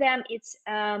product of them, it's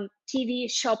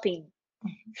TV shopping.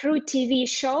 Through TV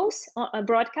shows,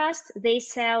 broadcast, they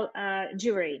sell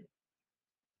jewelry.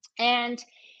 And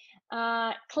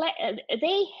they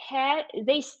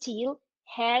still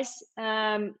have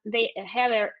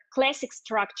a classic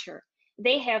structure.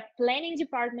 They have planning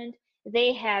department,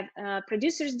 they have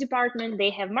producers department, they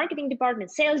have marketing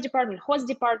department, sales department, host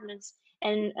departments,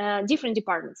 and different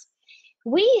departments.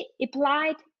 We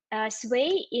applied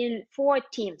Sway in 4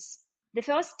 teams. The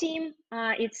first team,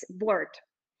 it's board.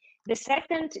 The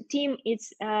second team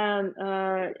is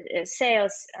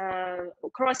sales,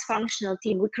 cross-functional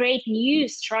team. We create new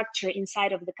structure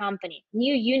inside of the company,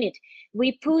 new unit.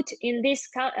 We put in this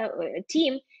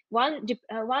team one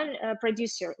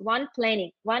producer, one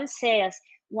planning, one sales,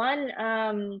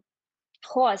 one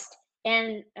host,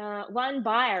 and one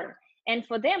buyer. And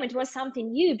for them, it was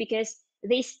something new because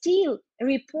they still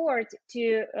report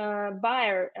to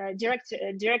buyer, direct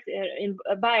in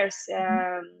buyer's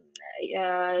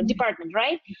department,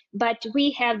 right? But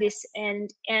we have this, and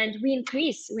we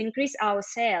increase our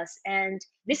sales, and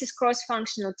this is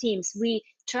cross-functional teams. We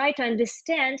try to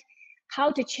understand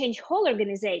how to change whole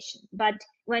organization, but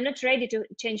we're not ready to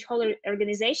change whole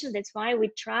organization. That's why we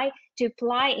try to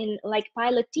apply in like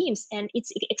pilot teams, and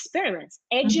it's experiments.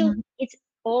 Agile, it's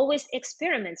always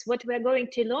experiments, what we're going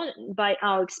to learn by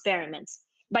our experiments.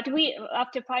 But we,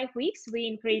 after 5 weeks, we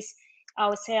increase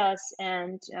our sales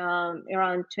and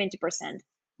around 20%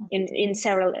 in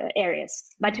several areas.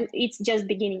 But it's just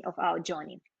beginning of our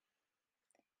journey.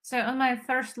 So on my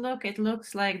first look, it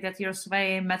looks like that your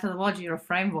Sway methodology or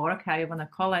framework, how you want to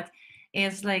call it,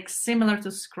 is like similar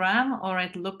to Scrum, or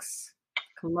it looks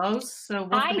close. So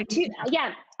I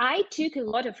took a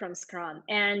lot from Scrum,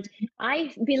 and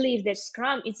I believe that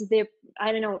Scrum is the,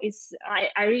 I don't know, it's,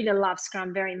 I really love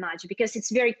Scrum very much because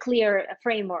it's very clear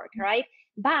framework, right?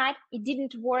 But it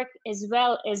didn't work as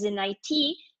well as in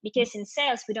IT, because in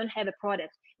sales, we don't have a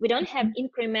product. We don't have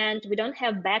increment, we don't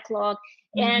have backlog.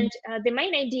 And the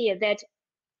main idea that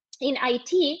in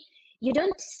IT, you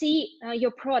don't see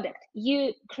your product.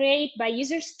 You create by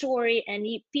user story, and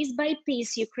piece by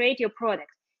piece, you create your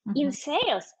product. In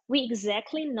sales, we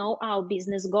exactly know our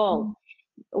business goal.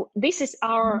 This is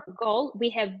our goal. We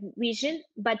have vision,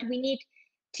 but we need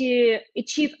to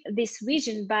achieve this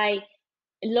vision by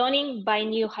learning, by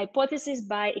new hypotheses,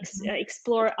 by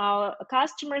explore our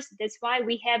customers. That's why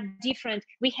we have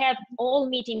all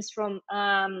meetings from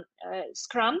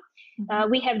Scrum.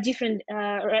 We have different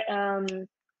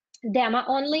demo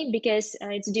only because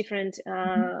it's different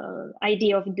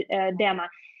idea of demo.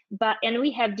 And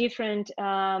we have different,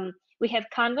 we have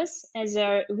Canvas as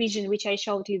a vision, which I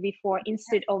showed you before,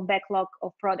 instead of backlog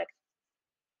of product.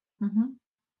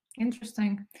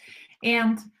 Interesting.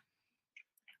 And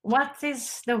what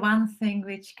is the one thing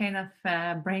which kind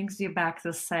of brings you back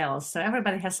to sales? So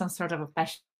everybody has some sort of a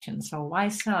passion. So why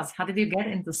sales? How did you get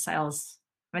into sales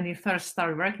when you first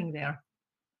started working there?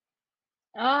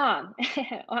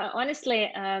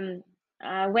 Honestly,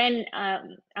 when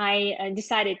I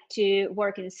decided to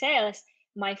work in sales,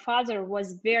 my father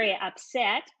was very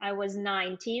upset. I was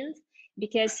 19,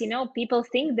 because, you know, people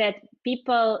think that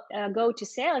people go to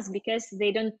sales because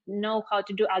they don't know how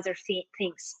to do other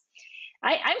things.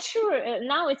 I'm sure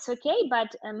now it's okay, but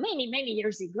many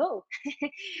years ago,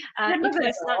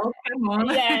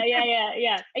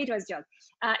 it was joke.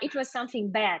 It was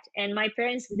something bad, and my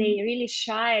parents, they really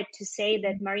shy to say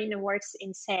that Marina works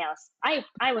in sales.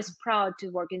 I was proud to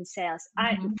work in sales.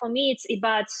 For me, it's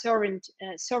about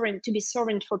to be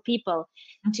servant for people,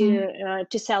 to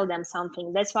sell them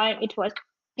something. That's why it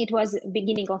was the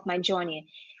beginning of my journey.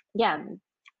 Yeah.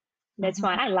 That's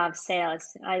why I love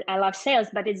sales. I love sales,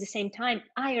 but at the same time,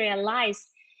 I realized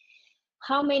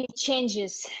how many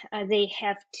changes they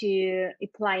have to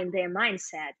apply in their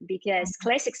mindset, because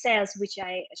classic sales, which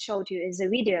I showed you as a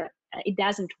video, it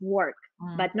doesn't work.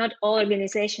 But not all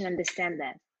organizations understand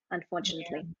that,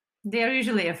 unfortunately. They're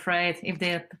usually afraid if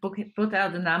they put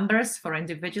out the numbers for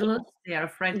individuals. They are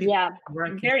afraid people Yeah, are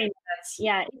working. very.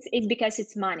 Yeah, it's because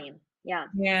it's money. Yeah.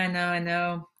 Yeah, I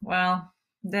know. Well,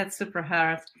 that's super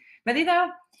hard. But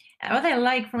what I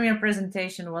like from your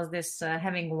presentation was this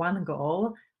having one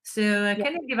goal. So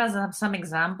can you give us some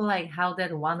example, like how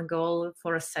that one goal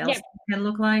for a sales can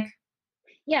look like?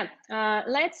 Yeah,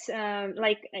 let's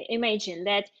like imagine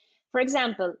that, for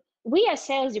example, we are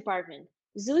sales department.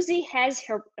 Zuzi has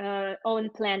her own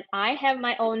plan. I have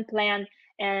my own plan,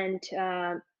 and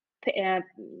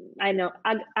I know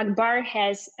Akbar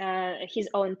has his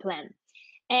own plan.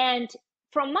 And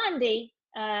from Monday,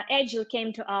 Agile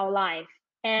came to our life.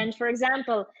 And for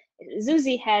example,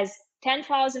 Zuzi has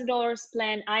 $10,000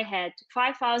 plan. I had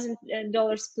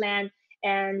 $5,000 plan,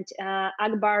 and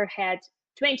Akbar had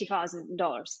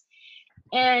 $20,000.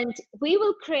 And we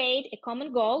will create a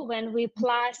common goal when we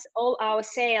plus all our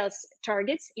sales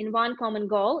targets in one common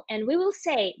goal. And we will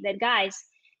say that, guys,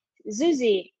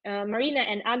 Zuzi, Marina,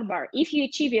 and Akbar, if you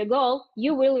achieve your goal,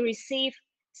 you will receive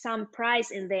some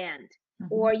prize in the end,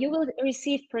 or you will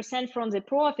receive percent from the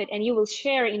profit and you will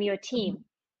share in your team.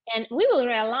 And we will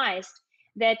realize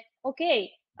that,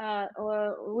 okay,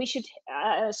 we should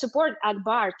support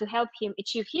Akbar to help him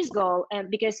achieve his goal,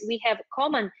 because we have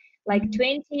common, like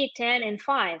 20, 10, and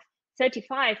 5.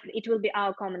 35, it will be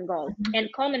our common goal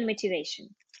and common motivation.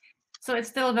 So it's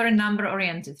still very number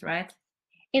oriented, right?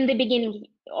 In the beginning,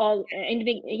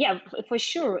 yeah, for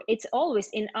sure, it's always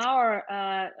in our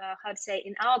how to say,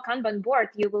 in our Kanban board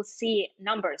you will see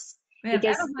numbers. Yeah,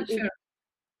 because I'm not sure.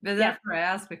 But therefore I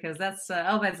ask, because that's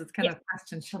always a kind of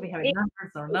question: shall we have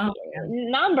numbers or no?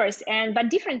 Numbers, but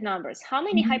different numbers. How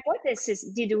many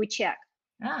hypotheses did we check?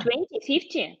 20,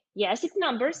 50? Yes, it's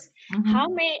numbers. How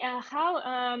many? How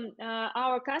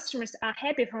our customers are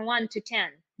happy from 1 to 10?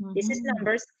 This is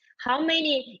numbers. How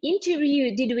many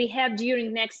interviews did we have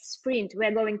during next sprint?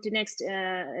 We're going to next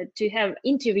to have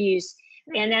interviews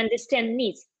and understand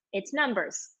needs. It's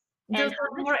numbers. Those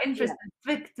are more interesting,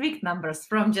 tweak numbers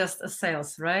from just a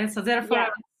sales, right? So therefore,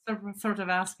 I'm sort of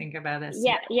asking about this.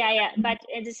 Yeah. But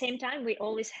at the same time, we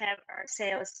always have our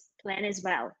sales plan as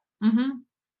well.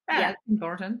 That's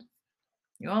important.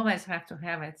 You always have to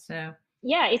have it. So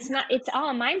yeah, it's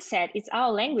our mindset, it's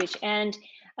our language. And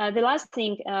the last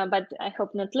thing, but I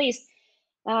hope not least,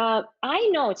 I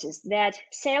noticed that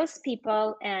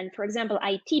salespeople and, for example,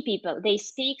 IT people, they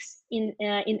speak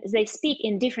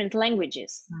in different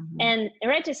languages, and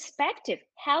retrospective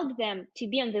helped them to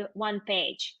be on the one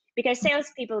page, because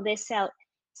salespeople, they sell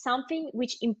something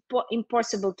which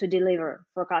impossible to deliver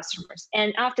for customers,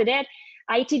 and after that,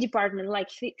 IT department like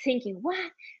thinking,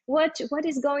 what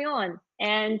is going on,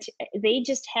 and they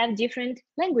just have different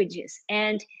languages,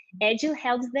 and Agile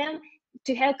helps them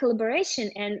to have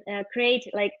collaboration and create,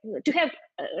 like, to have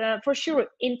for sure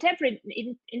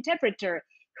interpreter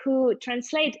who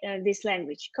translate this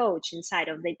language, coach inside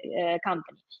of the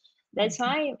company. That's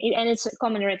why, and it's a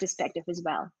common retrospective as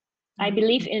well. I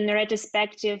believe in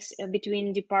retrospectives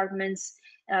between departments,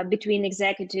 between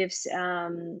executives,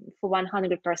 for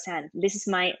 100%. This is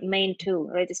my main tool,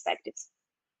 retrospectives.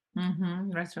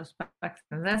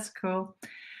 Retrospective, that's cool.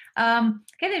 Can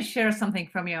you share something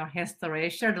from your history? You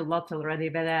shared a lot already,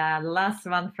 but the last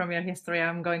one from your history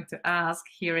I'm going to ask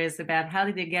here is about how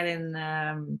did you get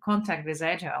in contact with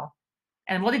Agile?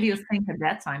 And what did you think at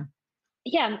that time?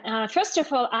 Yeah, first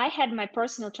of all, I had my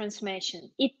personal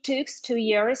transformation. It took 2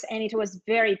 years and it was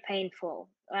very painful.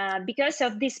 Because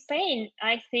of this pain,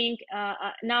 I think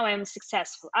now I'm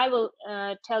successful. I will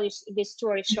tell you this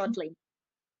story shortly.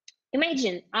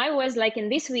 Imagine, I was like in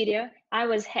this video, I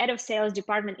was head of sales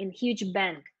department in huge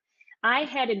bank. I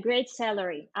had a great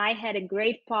salary. I had a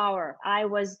great power. I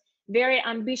was very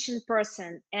ambitious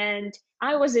person, and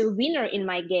I was a winner in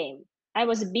my game. I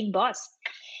was a big boss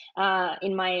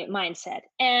in my mindset.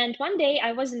 And one day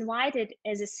I was invited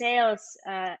as a sales,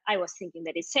 I was thinking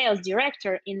that it's sales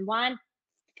director in one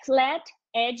flat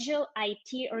Agile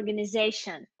IT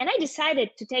organization. And I decided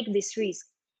to take this risk.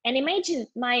 And imagine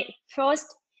my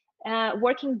first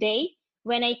working day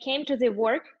when I came to the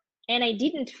work, and I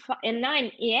didn't, at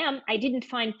 9 a.m., I didn't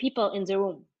find people in the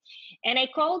room. And I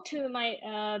called to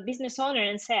my business owner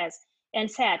and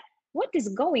said, what is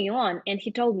going on? And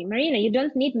he told me, Marina, you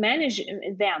don't need manage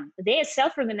them. They're a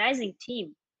self-organizing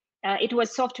team. It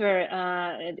was software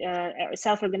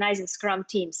self-organizing Scrum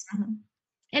teams.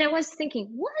 And I was thinking,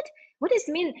 what does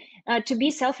it mean to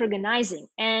be self-organizing?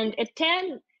 And at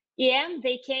 10 a.m.,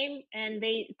 they came and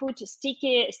they put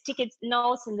sticky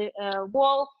notes in the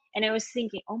wall. And I was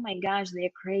thinking, oh my gosh, they're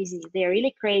crazy. They're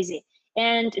really crazy.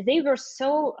 And they were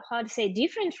so, how to say,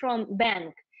 different from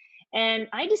bank. And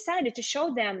I decided to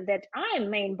show them that I'm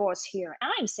main boss here.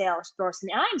 I'm salesperson.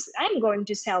 I'm going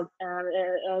to sell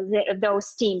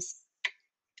those teams.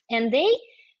 And they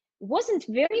wasn't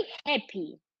very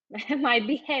happy my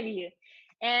behavior.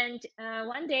 And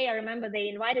one day I remember they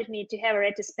invited me to have a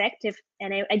retrospective,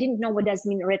 and I didn't know what does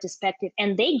mean retrospective.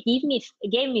 And they gave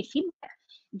me feedback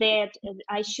that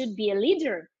I should be a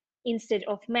leader instead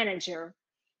of manager.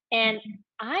 And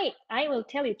I will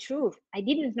tell you truth, I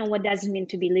didn't know what does it mean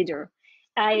to be leader.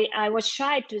 I was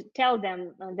shy to tell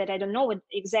them that I don't know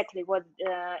exactly what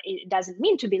it doesn't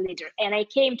mean to be leader. And I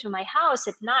came to my house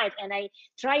at night and I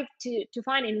tried to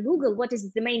find in Google what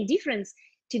is the main difference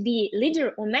to be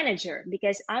leader or manager,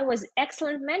 because I was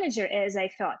excellent manager as I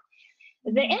thought.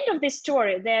 The end of the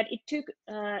story that it took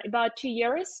about 2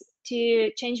 years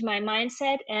to change my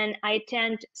mindset, and I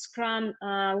attend Scrum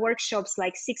workshops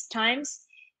like 6 times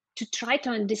to try to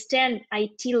understand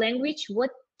IT language.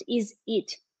 What is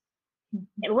it?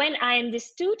 And when I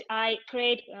understood, I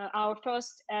create our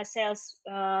first sales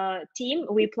team.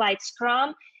 We applied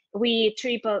Scrum. We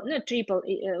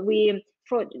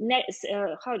for next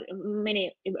how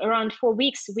many, around 4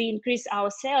 weeks, we increased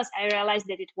our sales. I realized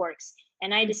that it works,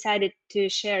 and I decided to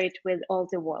share it with all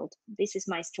the world. This is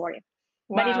my story.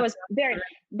 Wow. But it was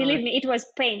believe me, it was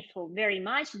painful very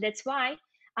much. That's why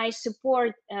I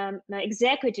support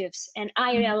executives, and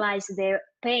I realize their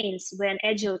pains when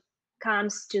Agile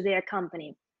comes to their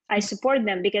company. I support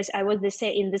them because I was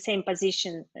in the same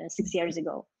position 6 years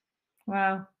ago.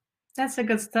 Wow, that's a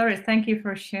good story. Thank you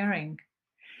for sharing.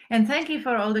 And thank you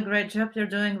for all the great job you're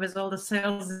doing with all the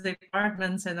sales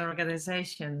departments and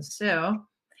organizations. So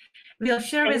we'll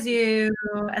share with you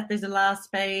at least the last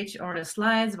page or the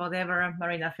slides, whatever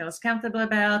Marina feels comfortable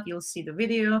about. You'll see the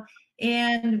video,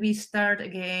 and we start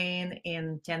again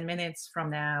in 10 minutes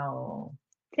from now.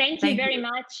 Thank you very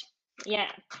much.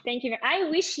 Yeah, thank you. I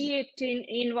wish you to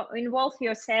involve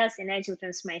yourselves in Agile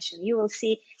transformation. You will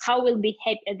see how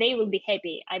they will be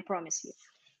happy. I promise you.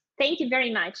 Thank you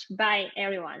very much. Bye,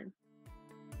 everyone.